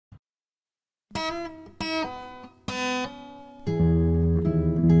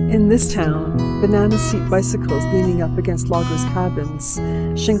In this town, banana seat bicycles leaning up against loggers' cabins,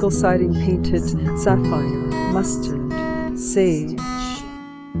 shingle-siding painted sapphire, mustard, sage,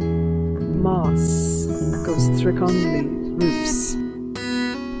 moss goes thick on roofs.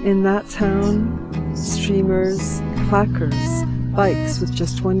 In that town, streamers, clackers, bikes with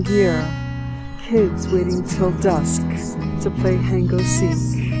just one gear, kids waiting till dusk to play hango-seek,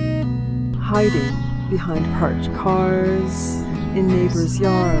 hiding behind parked cars, in neighbors'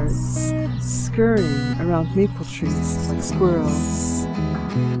 yards, scurrying around maple trees like squirrels.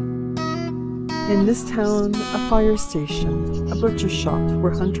 In this town, a fire station, a butcher shop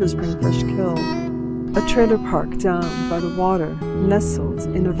where hunters bring fresh kill, a trailer park down by the water, nestled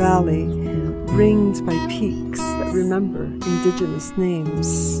in a valley, ringed by peaks that remember indigenous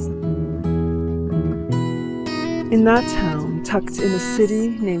names. In that town, tucked in a city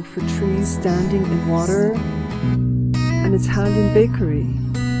named for trees standing in water, an Italian bakery,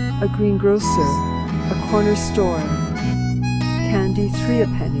 a greengrocer, a corner store, candy 3 a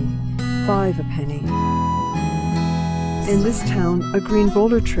penny, 5 a penny. In this town, a green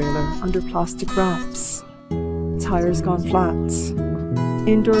Boler trailer under plastic wraps, tires gone flat,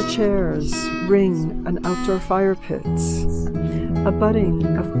 indoor chairs ring an outdoor fire pit, a budding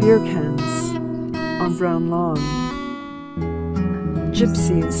of beer cans on brown lawn,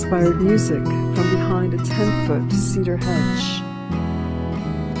 gypsy-inspired music from behind a 10-foot cedar hedge.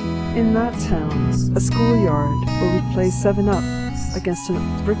 In that town, a schoolyard where we play 7-up against a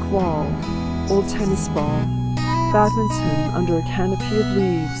brick wall, old tennis ball, badminton under a canopy of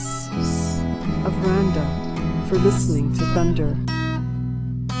leaves, a veranda for listening to thunder.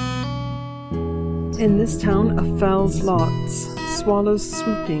 In this town, a felled lot, swallows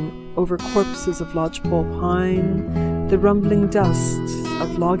swooping over corpses of lodgepole pine, the rumbling dust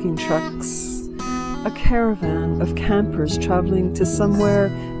of logging trucks, a caravan of campers traveling to somewhere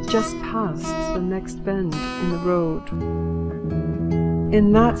just past the next bend in the road.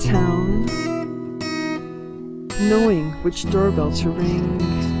 In that town, knowing which doorbell to ring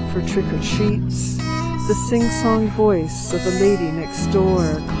for trick-or-treats, the sing-song voice of the lady next door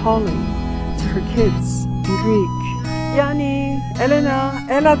calling to her kids in Greek, Yani, Elena,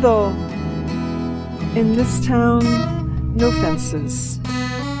 Elado. In this town, no fences,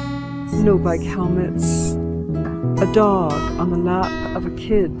 no bike helmets, a dog on the lap of a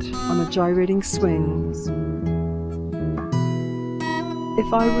kid on a gyrating swing.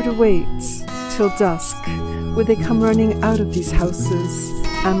 If I were to wait till dusk, would they come running out of these houses,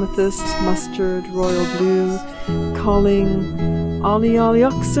 amethyst, mustard, royal blue, calling, Ollie, Ollie,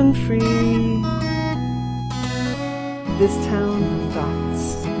 oxen free? This town, that